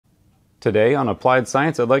Today on Applied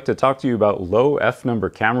Science, I'd like to talk to you about low f-number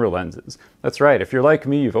camera lenses. That's right, if you're like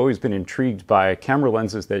me, you've always been intrigued by camera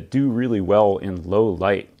lenses that do really well in low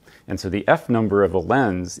light. And so the f-number of a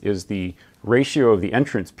lens is the ratio of the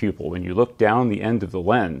entrance pupil. When you look down the end of the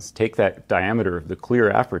lens, take that diameter of the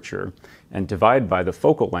clear aperture and divide by the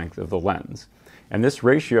focal length of the lens. And this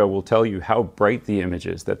ratio will tell you how bright the image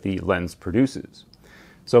is that the lens produces.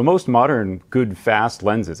 So most modern good fast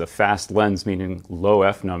lenses, a fast lens meaning low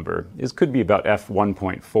f-number, could be about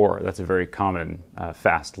f1.4. That's a very common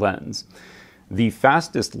fast lens. The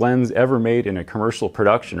fastest lens ever made in a commercial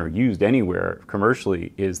production or used anywhere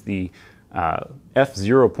commercially is the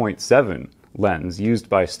f0.7 lens used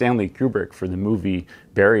by Stanley Kubrick for the movie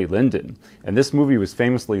Barry Lyndon. And this movie was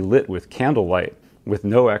famously lit with candlelight with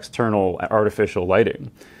no external artificial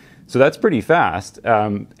lighting. So that's pretty fast,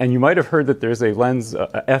 and you might have heard that there's a lens,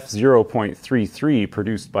 f0.33,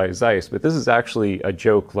 produced by Zeiss, but this is actually a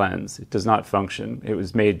joke lens. It does not function. It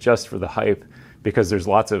was made just for the hype because there's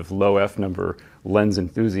lots of low f-number lens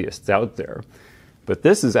enthusiasts out there. But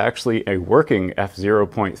this is actually a working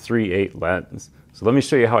f0.38 lens. So let me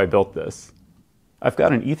show you how I built this. I've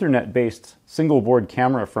got an Ethernet-based single-board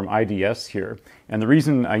camera from IDS here, and the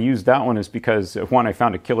reason I used that one is because, one, I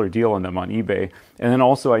found a killer deal on them on eBay, and then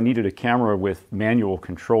also I needed a camera with manual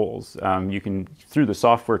controls. You can, through the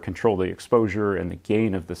software, control the exposure and the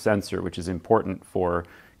gain of the sensor, which is important for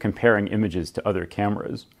comparing images to other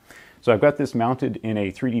cameras. So I've got this mounted in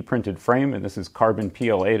a 3D printed frame, and this is carbon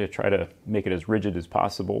PLA to try to make it as rigid as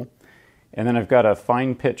possible. And then I've got a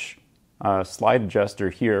fine pitch slide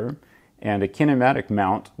adjuster here, and a kinematic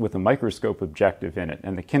mount with a microscope objective in it.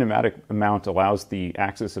 And the kinematic mount allows the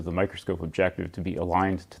axis of the microscope objective to be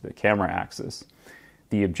aligned to the camera axis.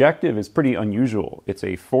 The objective is pretty unusual. It's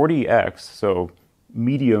a 40x, so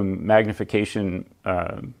medium magnification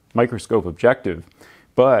microscope objective,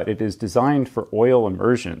 but it is designed for oil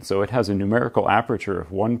immersion, so it has a numerical aperture of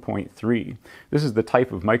 1.3. This is the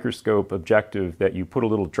type of microscope objective that you put a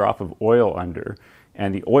little drop of oil under,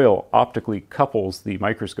 and the oil optically couples the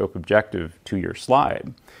microscope objective to your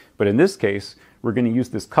slide. But in this case, we're going to use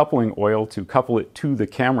this coupling oil to couple it to the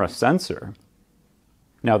camera sensor.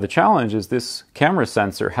 Now the challenge is this camera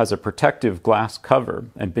sensor has a protective glass cover,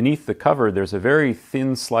 and beneath the cover there's a very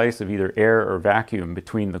thin slice of either air or vacuum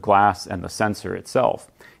between the glass and the sensor itself.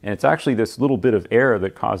 And it's actually this little bit of air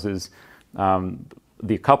that causes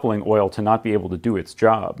the coupling oil to not be able to do its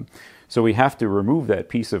job. So we have to remove that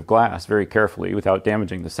piece of glass very carefully without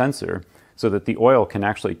damaging the sensor so that the oil can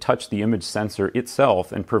actually touch the image sensor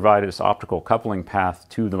itself and provide this optical coupling path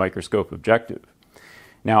to the microscope objective.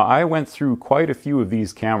 Now I went through quite a few of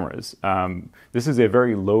these cameras. This is a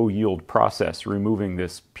very low yield process, removing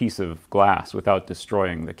this piece of glass without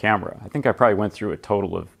destroying the camera. I think I probably went through a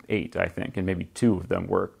total of 8, I think, and maybe 2 of them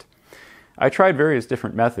worked. I tried various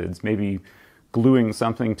different methods, maybe gluing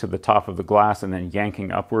something to the top of the glass and then yanking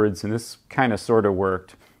upwards, and this kind of sort of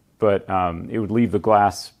worked, but it would leave the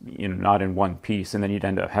glass not in one piece, and then you'd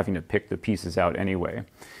end up having to pick the pieces out anyway.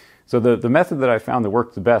 So the method that I found that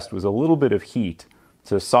worked the best was a little bit of heat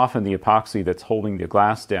to soften the epoxy that's holding the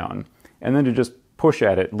glass down, and then to just push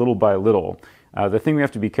at it little by little. The thing we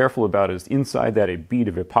have to be careful about is inside that a bead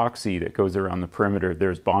of epoxy that goes around the perimeter,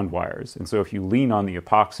 there's bond wires. And so if you lean on the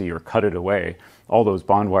epoxy or cut it away, all those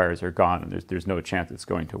bond wires are gone and there's no chance it's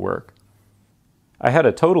going to work. I had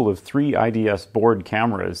a total of 3 IDS board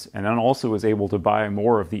cameras, and then also was able to buy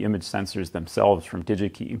more of the image sensors themselves from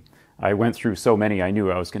DigiKey. I went through so many I knew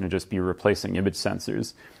I was going to just be replacing image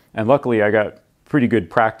sensors. And luckily I got pretty good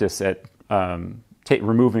practice at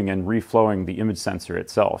removing and reflowing the image sensor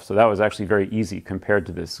itself. So that was actually very easy compared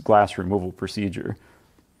to this glass removal procedure.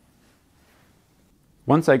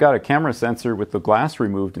 Once I got a camera sensor with the glass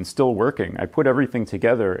removed and still working, I put everything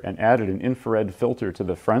together and added an infrared filter to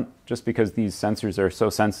the front, just because these sensors are so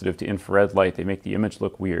sensitive to infrared light, they make the image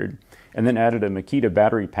look weird. And then added a Makita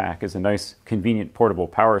battery pack as a nice, convenient portable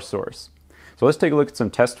power source. So let's take a look at some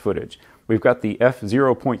test footage. We've got the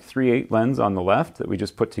f0.38 lens on the left that we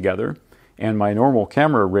just put together, and my normal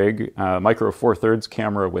camera rig, micro 4/3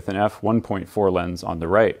 camera with an f1.4 lens on the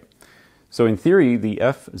right. So in theory, the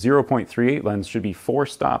f0.38 lens should be 4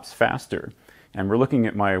 stops faster. And we're looking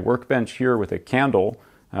at my workbench here with a candle.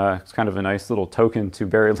 It's kind of a nice little token to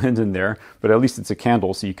Barry Lyndon there, but at least it's a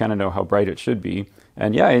candle, so you kind of know how bright it should be.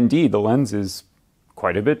 And yeah, indeed, the lens is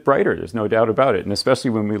quite a bit brighter, there's no doubt about it. And especially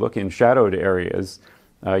when we look in shadowed areas,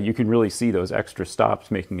 you can really see those extra stops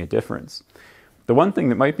making a difference. The one thing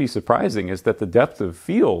that might be surprising is that the depth of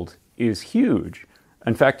field is huge.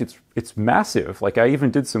 In fact, it's massive. Like I even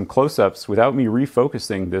did some close-ups without me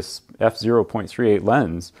refocusing this f0.38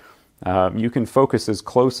 lens. You can focus as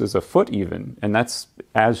close as a foot even, and that's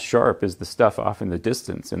as sharp as the stuff off in the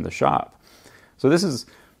distance in the shop. So this is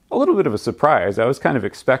a little bit of a surprise. I was kind of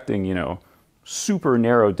expecting, super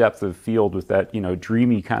narrow depth of field with that,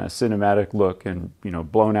 dreamy kind of cinematic look and,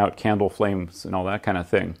 blown out candle flames and all that kind of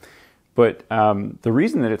thing. But the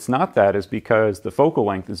reason that it's not that is because the focal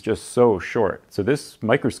length is just so short. So this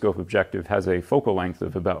microscope objective has a focal length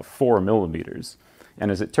of about 4 millimeters. And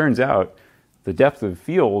as it turns out, the depth of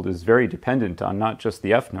field is very dependent on not just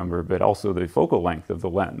the f number, but also the focal length of the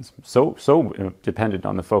lens. So dependent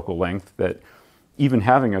on the focal length that even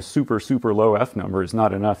having a super, super low f number is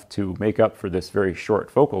not enough to make up for this very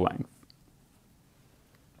short focal length.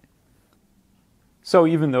 So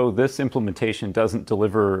even though this implementation doesn't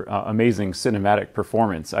deliver amazing cinematic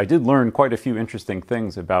performance, I did learn quite a few interesting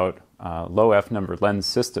things about low f number lens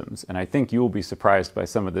systems, and I think you will be surprised by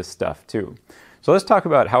some of this stuff too. So let's talk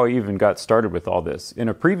about how I even got started with all this. In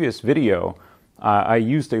a previous video, I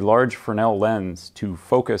used a large Fresnel lens to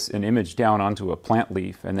focus an image down onto a plant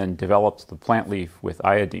leaf and then developed the plant leaf with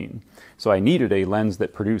iodine. So I needed a lens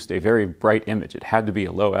that produced a very bright image. It had to be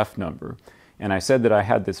a low f number. And I said that I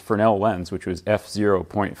had this Fresnel lens, which was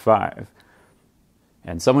f0.5.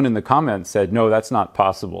 And someone in the comments said, no, that's not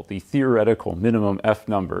possible. The theoretical minimum f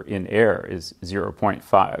number in air is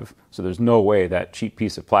 0.5. So there's no way that cheap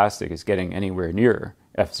piece of plastic is getting anywhere near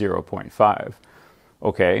f0.5.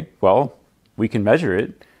 Okay, well, we can measure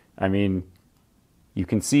it. I mean, you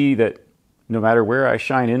can see that no matter where I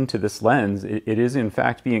shine into this lens, it is in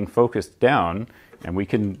fact being focused down, and we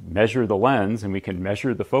can measure the lens and we can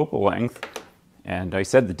measure the focal length. And I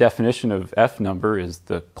said the definition of f number is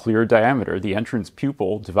the clear diameter, the entrance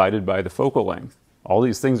pupil, divided by the focal length. All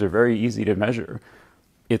these things are very easy to measure.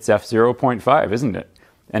 It's f0.5, isn't it?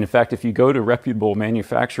 And in fact, if you go to reputable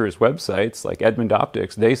manufacturers' websites like Edmund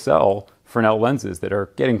Optics, they sell Fresnel lenses that are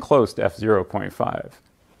getting close to f0.5.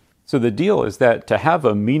 So the deal is that to have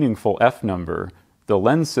a meaningful f number, the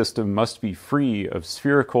lens system must be free of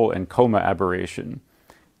spherical and coma aberration.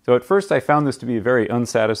 So at first I found this to be a very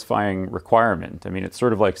unsatisfying requirement. I mean, it's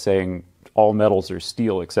sort of like saying all metals are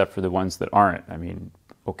steel except for the ones that aren't. I mean,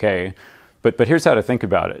 okay. But here's how to think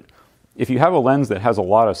about it. If you have a lens that has a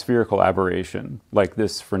lot of spherical aberration, like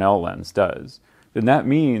this Fresnel lens does, then that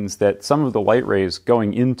means that some of the light rays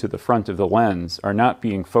going into the front of the lens are not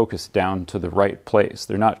being focused down to the right place.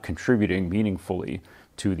 They're not contributing meaningfully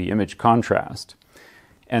to the image contrast.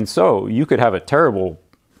 And so you could have a terrible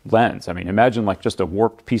lens. I mean, imagine like just a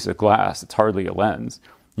warped piece of glass. It's hardly a lens.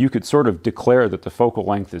 You could sort of declare that the focal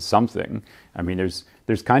length is something. I mean,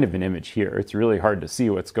 there's kind of an image here. It's really hard to see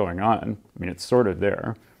what's going on. I mean, it's sort of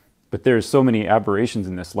there. But there's so many aberrations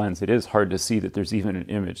in this lens, it is hard to see that there's even an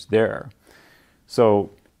image there.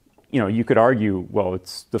 So, you could argue, well,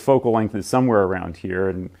 the focal length is somewhere around here,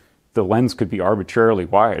 and the lens could be arbitrarily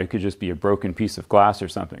wide. It could just be a broken piece of glass or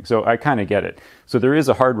something. So I kind of get it. So there is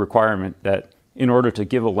a hard requirement that in order to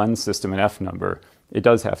give a lens system an f number, it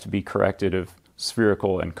does have to be corrected of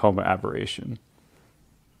spherical and coma aberration.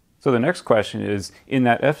 So the next question is, in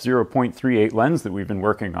that f0.38 lens that we've been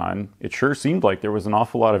working on, it sure seemed like there was an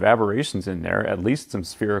awful lot of aberrations in there, at least some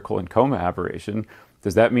spherical and coma aberration.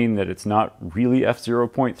 Does that mean that it's not really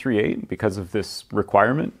f0.38 because of this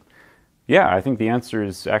requirement? Yeah, I think the answer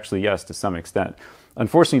is actually yes to some extent.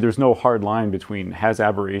 Unfortunately, there's no hard line between has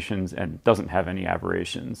aberrations and doesn't have any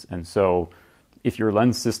aberrations. And so if your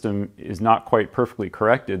lens system is not quite perfectly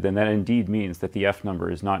corrected, then that indeed means that the f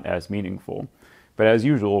number is not as meaningful. But as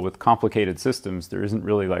usual, with complicated systems, there isn't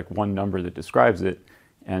really like one number that describes it.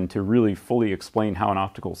 And to really fully explain how an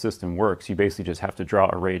optical system works, you basically just have to draw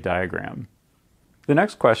a ray diagram. The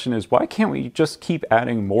next question is, why can't we just keep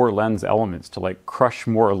adding more lens elements to like crush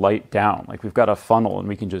more light down? Like we've got a funnel and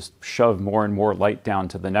we can just shove more and more light down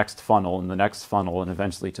to the next funnel and the next funnel and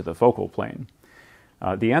eventually to the focal plane.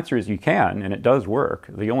 The answer is you can, and it does work.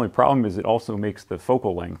 The only problem is it also makes the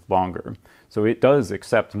focal length longer. So it does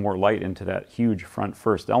accept more light into that huge front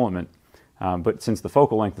first element, but since the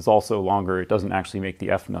focal length is also longer, it doesn't actually make the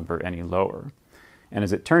f number any lower. And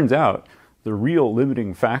as it turns out, the real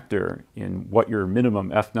limiting factor in what your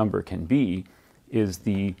minimum f number can be is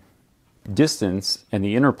the distance and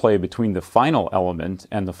the interplay between the final element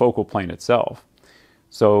and the focal plane itself.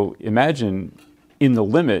 So imagine in the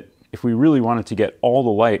limit, if we really wanted to get all the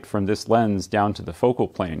light from this lens down to the focal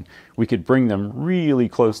plane, we could bring them really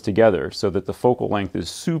close together so that the focal length is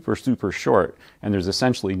super, super short and there's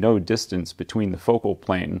essentially no distance between the focal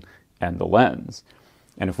plane and the lens.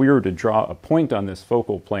 And if we were to draw a point on this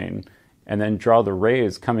focal plane and then draw the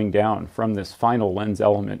rays coming down from this final lens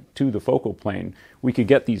element to the focal plane, we could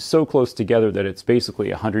get these so close together that it's basically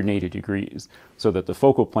 180 degrees, so that the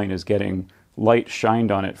focal plane is getting light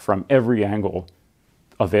shined on it from every angle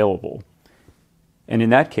available. And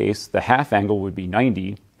in that case, the half angle would be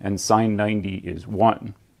 90, and sine 90 is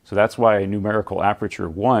 1. So that's why a numerical aperture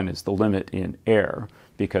 1 is the limit in air,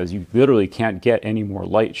 because you literally can't get any more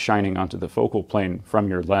light shining onto the focal plane from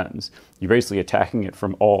your lens. You're basically attacking it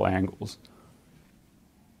from all angles.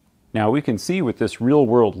 Now we can see with this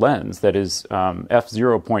real-world lens that is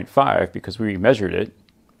f0.5, because we measured it,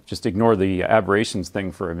 just ignore the aberrations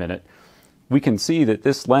thing for a minute, we can see that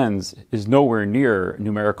this lens is nowhere near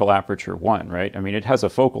numerical aperture 1, right? I mean, it has a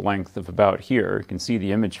focal length of about here. You can see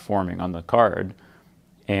the image forming on the card.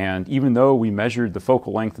 And even though we measured the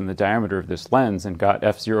focal length and the diameter of this lens and got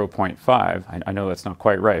f0.5, I know that's not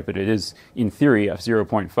quite right, but it is, in theory,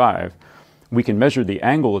 f0.5, we can measure the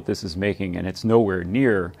angle that this is making, and it's nowhere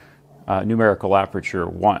near numerical aperture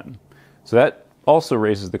 1. So that also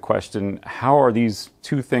raises the question, how are these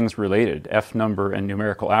two things related, f number and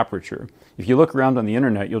numerical aperture? If you look around on the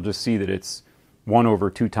internet, you'll just see that it's 1 over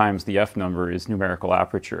 2 times the f number is numerical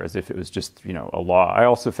aperture, as if it was just, a law. I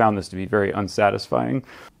also found this to be very unsatisfying.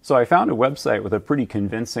 So I found a website with a pretty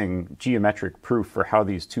convincing geometric proof for how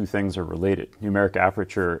these two things are related, numeric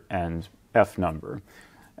aperture and f number.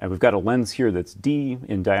 And we've got a lens here that's d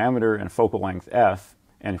in diameter and focal length f,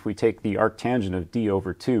 and if we take the arctangent of d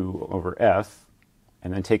over 2 over f,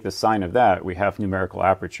 and then take the sine of that, we have numerical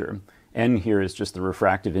aperture. N here is just the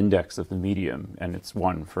refractive index of the medium, and it's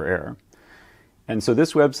 1 for air. And so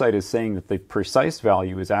this website is saying that the precise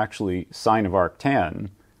value is actually sine of arctan,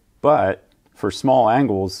 but for small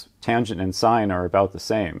angles, tangent and sine are about the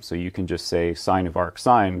same. So you can just say sine of arc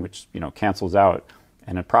sine, which cancels out,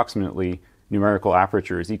 and approximately numerical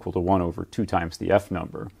aperture is equal to 1 over 2 times the f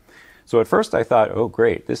number. So at first I thought, oh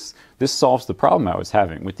great, this solves the problem I was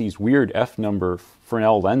having with these weird f number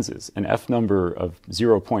Fresnel lenses. An f number of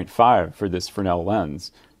 0.5 for this Fresnel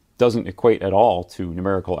lens doesn't equate at all to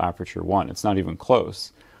numerical aperture 1. It's not even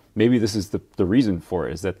close. Maybe this is the reason for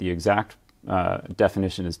it, is that the exact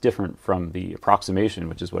definition is different from the approximation,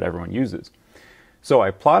 which is what everyone uses. So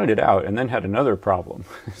I plotted it out and then had another problem.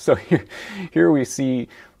 So here we see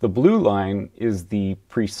the blue line is the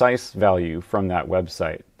precise value from that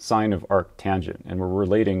website, sine of arctangent, and we're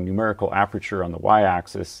relating numerical aperture on the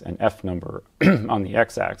y-axis and f number on the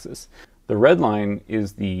x-axis. The red line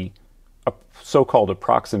is the so-called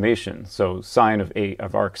approximation, so sine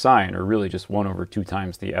of arc sine, or really just 1 over 2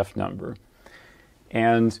 times the f number.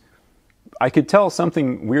 And I could tell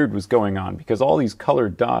something weird was going on because all these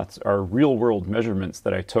colored dots are real-world measurements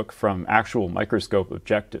that I took from actual microscope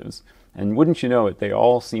objectives. And wouldn't you know it, they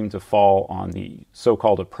all seem to fall on the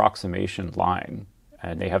so-called approximation line.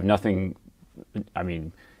 And they have nothing,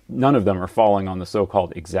 none of them are falling on the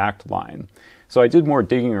so-called exact line. So I did more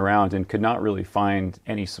digging around and could not really find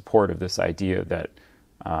any support of this idea that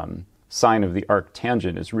sine of the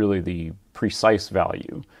arctangent is really the precise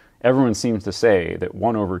value. Everyone seems to say that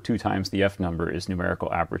 1 over 2 times the f number is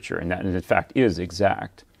numerical aperture, and that in fact is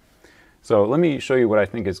exact. So let me show you what I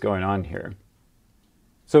think is going on here.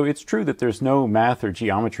 So it's true that there's no math or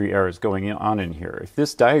geometry errors going on in here. If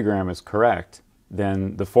this diagram is correct,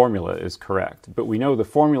 then the formula is correct. But we know the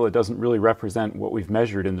formula doesn't really represent what we've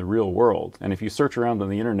measured in the real world. And if you search around on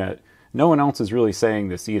the internet, no one else is really saying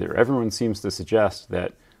this either. Everyone seems to suggest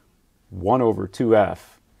that 1 over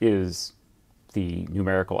 2f is the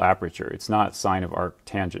numerical aperture. It's not sine of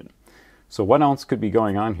arctangent. So what else could be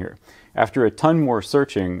going on here? After a ton more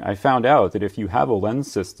searching, I found out that if you have a lens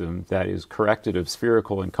system that is corrected of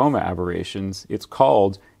spherical and coma aberrations, it's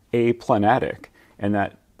called aplanatic, and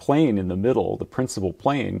that plane in the middle, the principal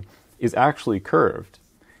plane, is actually curved.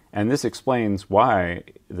 And this explains why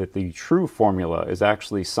that the true formula is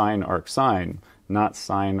actually sine arc sine, not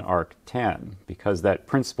sine arc tan, because that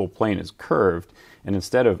principal plane is curved, and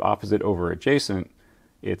instead of opposite over adjacent,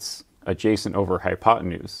 it's adjacent over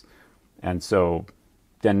hypotenuse. And so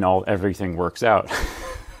then everything works out.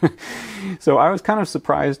 So I was kind of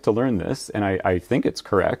surprised to learn this, and I think it's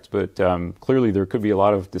correct, but clearly there could be a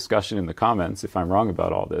lot of discussion in the comments if I'm wrong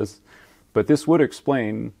about all this. But this would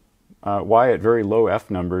explain why at very low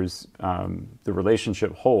f numbers the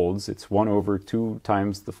relationship holds. It's 1 over 2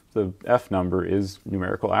 times the f number is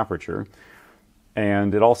numerical aperture.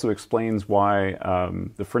 And it also explains why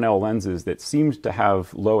the Fresnel lenses that seemed to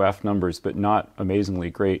have low f numbers but not amazingly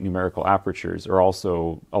great numerical apertures are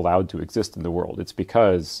also allowed to exist in the world. It's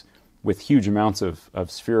because with huge amounts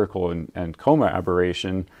of spherical and coma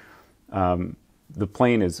aberration, the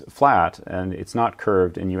plane is flat and it's not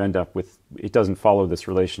curved, and you end up with, it doesn't follow this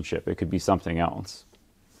relationship. It could be something else.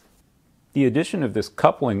 The addition of this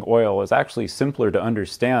coupling oil is actually simpler to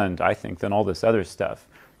understand, I think, than all this other stuff.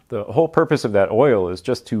 The whole purpose of that oil is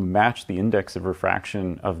just to match the index of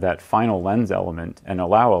refraction of that final lens element and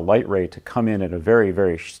allow a light ray to come in at a very,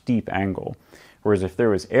 very steep angle. Whereas if there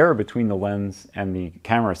was air between the lens and the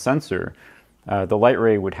camera sensor, the light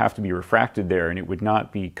ray would have to be refracted there, and it would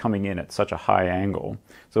not be coming in at such a high angle.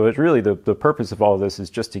 So it's really the purpose of all this is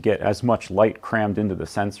just to get as much light crammed into the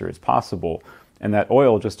sensor as possible, and that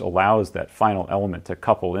oil just allows that final element to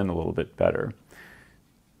couple in a little bit better.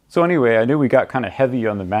 So anyway, I knew we got kind of heavy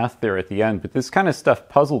on the math there at the end, but this kind of stuff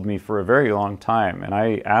puzzled me for a very long time, and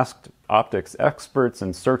I asked optics experts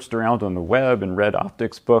and searched around on the web and read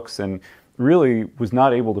optics books, and really was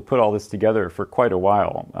not able to put all this together for quite a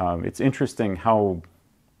while. It's interesting how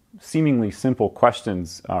seemingly simple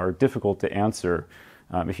questions are difficult to answer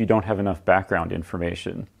if you don't have enough background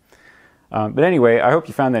information. But anyway, I hope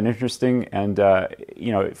you found that interesting, and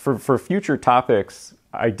you know, for future topics,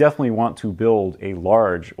 I definitely want to build a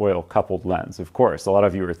large oil-coupled lens. Of course, a lot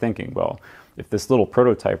of you are thinking, well, if this little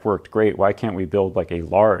prototype worked great, why can't we build like a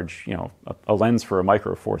large, you know, a lens for a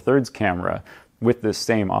micro four thirds camera with this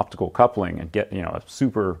same optical coupling and get, you know, a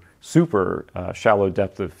super shallow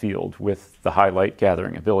depth of field with the high light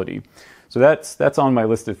gathering ability. So that's on my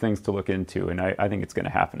list of things to look into, and I think it's going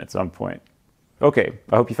to happen at some point. Okay,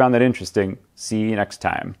 I hope you found that interesting. See you next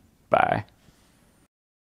time. Bye.